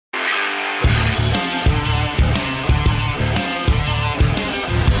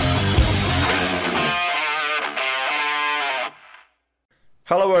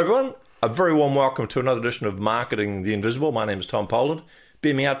Hello, everyone. A very warm welcome to another edition of Marketing the Invisible. My name is Tom Poland,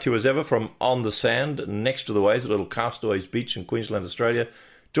 beaming out to you as ever from on the sand next to the waves at Little Castaways Beach in Queensland, Australia.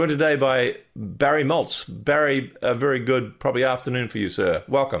 Joined today by Barry Moltz. Barry, a very good, probably afternoon for you, sir.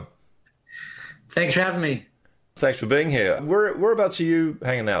 Welcome. Thanks for having me. Thanks for being here. Whereabouts are you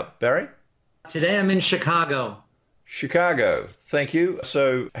hanging out, Barry? Today I'm in Chicago. Chicago. Thank you.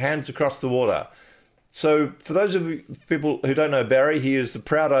 So, hands across the water. So, for those of you people who don't know Barry, he is the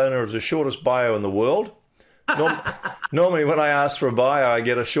proud owner of the shortest bio in the world. Normally, when I ask for a bio, I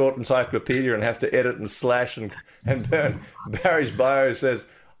get a short encyclopedia and have to edit and slash and burn. Barry's bio says,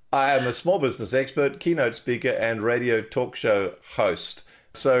 I am a small business expert, keynote speaker, and radio talk show host.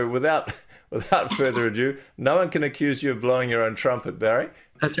 So, without further ado, no one can accuse you of blowing your own trumpet, Barry.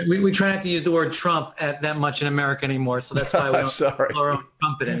 That's right. We try not to use the word Trump that much in America anymore, so that's why we don't blow our own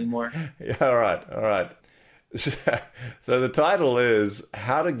trumpet anymore. Yeah, all right. So the title is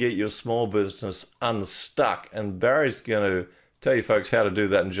How to Get Your Small Business Unstuck, and Barry's going to tell you folks how to do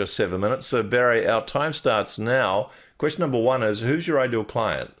that in just 7 minutes. So Barry, our time starts now. Question number one is, who's your ideal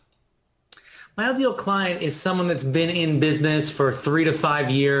client? My ideal client is someone that's been in business for 3 to 5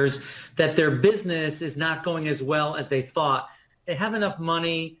 years, that their business is not going as well as they thought. They have enough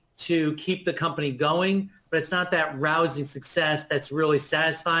money to keep the company going, but it's not that rousing success that's really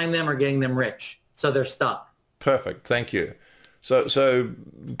satisfying them or getting them rich. So they're stuck. Perfect. Thank you. So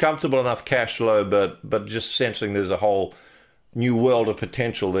comfortable enough cash flow, but just sensing there's a whole new world of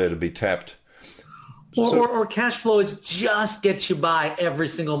potential there to be tapped. Or cash flow is just gets you by every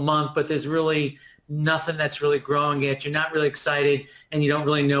single month, but there's really nothing that's really growing it. You're not really excited, and you don't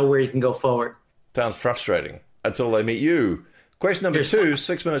really know where you can go forward. Sounds frustrating until they meet you. Question number two,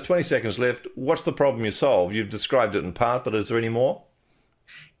 6 minutes, 20 seconds left. What's the problem you solve? You've described it in part, but is there any more?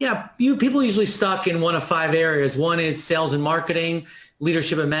 Yeah, people usually stuck in one of 5 areas. One is sales and marketing,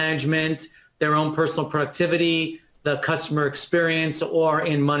 leadership and management, their own personal productivity, the customer experience, or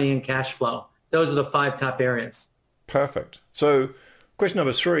in money and cash flow. Those are the 5 top areas. Perfect. So question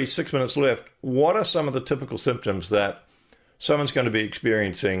number 3, 6 minutes left. What are some of the typical symptoms that someone's going to be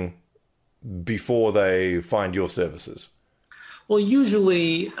experiencing before they find your services? Well,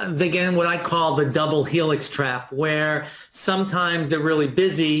 usually they get in what I call the double helix trap, where sometimes they're really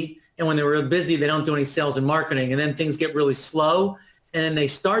busy, and when they're really busy, they don't do any sales and marketing, and then things get really slow, and then they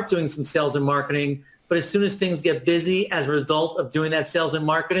start doing some sales and marketing, but as soon as things get busy as a result of doing that sales and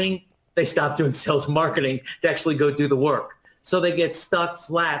marketing, they stop doing sales and marketing to actually go do the work. So they get stuck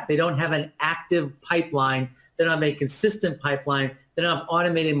flat. They don't have an active pipeline. They don't have a consistent pipeline. They don't have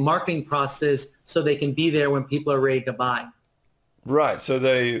automated marketing process so they can be there when people are ready to buy. Right. So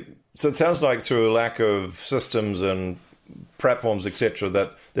it sounds like through a lack of systems and platforms, etc.,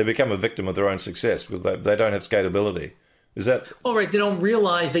 that they become a victim of their own success because they don't have scalability. Is that? Oh, right. They don't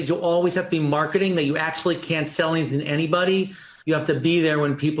realize that you always have to be marketing, that you actually can't sell anything to anybody. You have to be there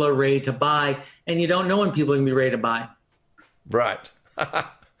when people are ready to buy, and you don't know when people are going to be ready to buy. Right.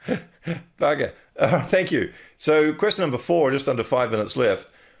 Okay. Thank you. So question number 4, just under 5 minutes left.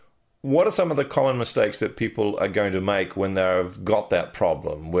 What are some of the common mistakes that people are going to make when they've got that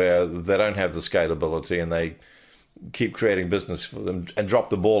problem where they don't have the scalability and they keep creating business for them and drop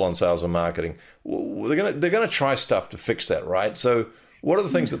the ball on sales and marketing? They're going to try stuff to fix that, right? So what are the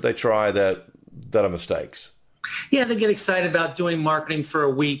things that they try that are mistakes? Yeah, they get excited about doing marketing for a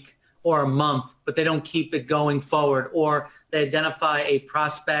week or a month, but they don't keep it going forward. Or they identify a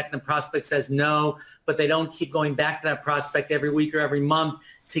prospect and the prospect says no, but they don't keep going back to that prospect every week or every month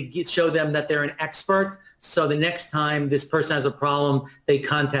to show them that they're an expert. So the next time this person has a problem, they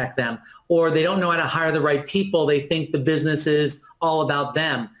contact them. Or they don't know how to hire the right people. They think the business is all about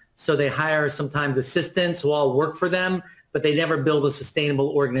them. So they hire sometimes assistants who all work for them, but they never build a sustainable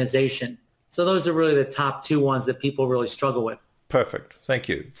organization. So those are really the top 2 ones that people really struggle with. Perfect. Thank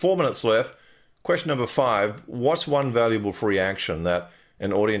you. 4 minutes left. Question number 5. What's one valuable free action that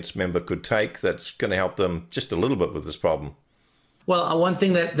an audience member could take that's going to help them just a little bit with this problem? Well, one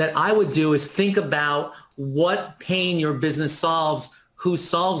thing that I would do is think about what pain your business solves, who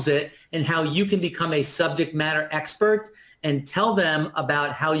solves it, and how you can become a subject matter expert and tell them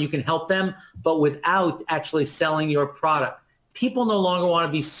about how you can help them, but without actually selling your product. People no longer want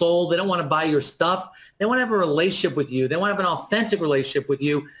to be sold. They don't want to buy your stuff. They want to have a relationship with you. They want to have an authentic relationship with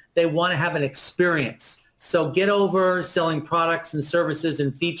you. They want to have an experience. So get over selling products and services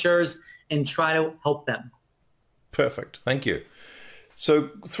and features and try to help them. Perfect. Thank you. So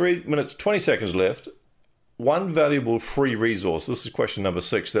 3 minutes, 20 seconds left. One valuable free resource, this is question number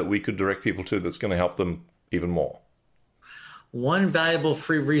 6, that we could direct people to that's going to help them even more. One valuable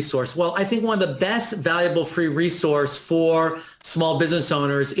free resource. Well, I think one of the best valuable free resource for small business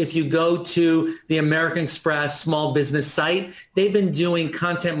owners, if you go to the American Express small business site, they've been doing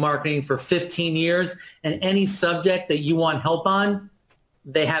content marketing for 15 years, and any subject that you want help on,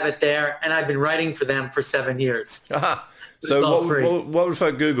 they have it there. And I've been writing for them for 7 years. Aha. So what would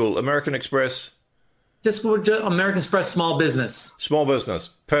folk Google? American Express? Just go to American Express small business. Small business.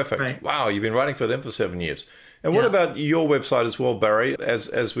 Perfect. Right. Wow, you've been writing for them for 7 years. And what about your website as well, Barry?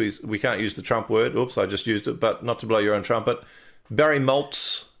 As we can't use the Trump word. Oops, I just used it, but not to blow your own trumpet. Barry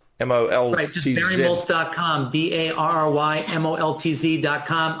Moltz, M-O-L-T-Z. Right, just BarryMoltz.com,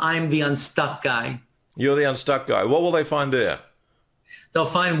 BarryMoltz.com. I'm the Unstuck guy. You're the Unstuck guy. What will they find there? They'll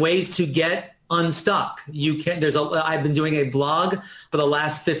find ways to get unstuck. I've been doing a blog for the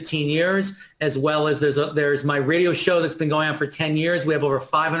last 15 years, as well as there's my radio show that's been going on for 10 years. We have over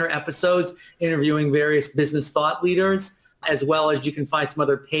 500 episodes interviewing various business thought leaders, as well as you can find some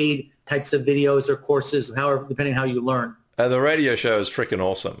other paid types of videos or courses, however, depending on how you learn. The radio show is freaking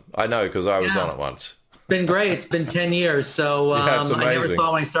awesome. I know, because I was on it once. It's been great. It's been 10 years. So it's amazing. I never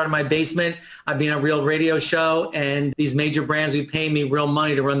thought when I started my basement, I'd be on a real radio show, and these major brands would pay me real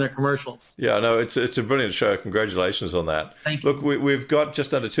money to run their commercials. Yeah, no, it's a brilliant show. Congratulations on that. Thank you. Look, we've got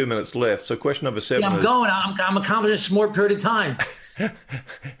just under 2 minutes left. So question number 7 I'm accomplishing more period of time.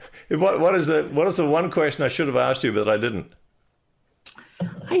 What is the one question I should have asked you, but I didn't?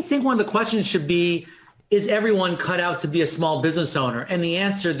 I think one of the questions should be, is everyone cut out to be a small business owner? And the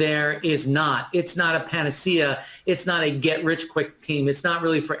answer there is not. It's not a panacea. It's not a get-rich-quick scheme. It's not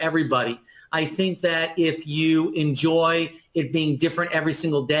really for everybody. I think that if you enjoy it being different every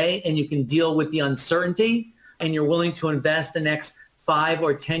single day and you can deal with the uncertainty and you're willing to invest the next 5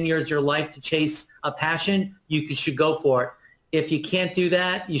 or 10 years of your life to chase a passion, you should go for it. If you can't do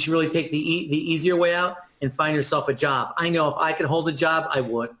that, you should really take the easier way out and find yourself a job. I know if I could hold a job, I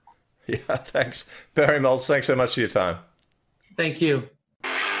would. Yeah, thanks. Barry Moltz, thanks so much for your time. Thank you.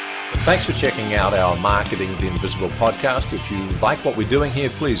 Thanks for checking out our Marketing the Invisible podcast. If you like what we're doing here,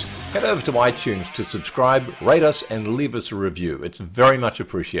 please head over to iTunes to subscribe, rate us, and leave us a review. It's very much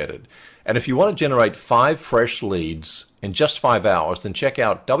appreciated. And if you want to generate 5 fresh leads in just 5 hours, then check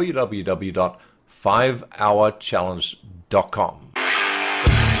out www.5hourchallenge.com.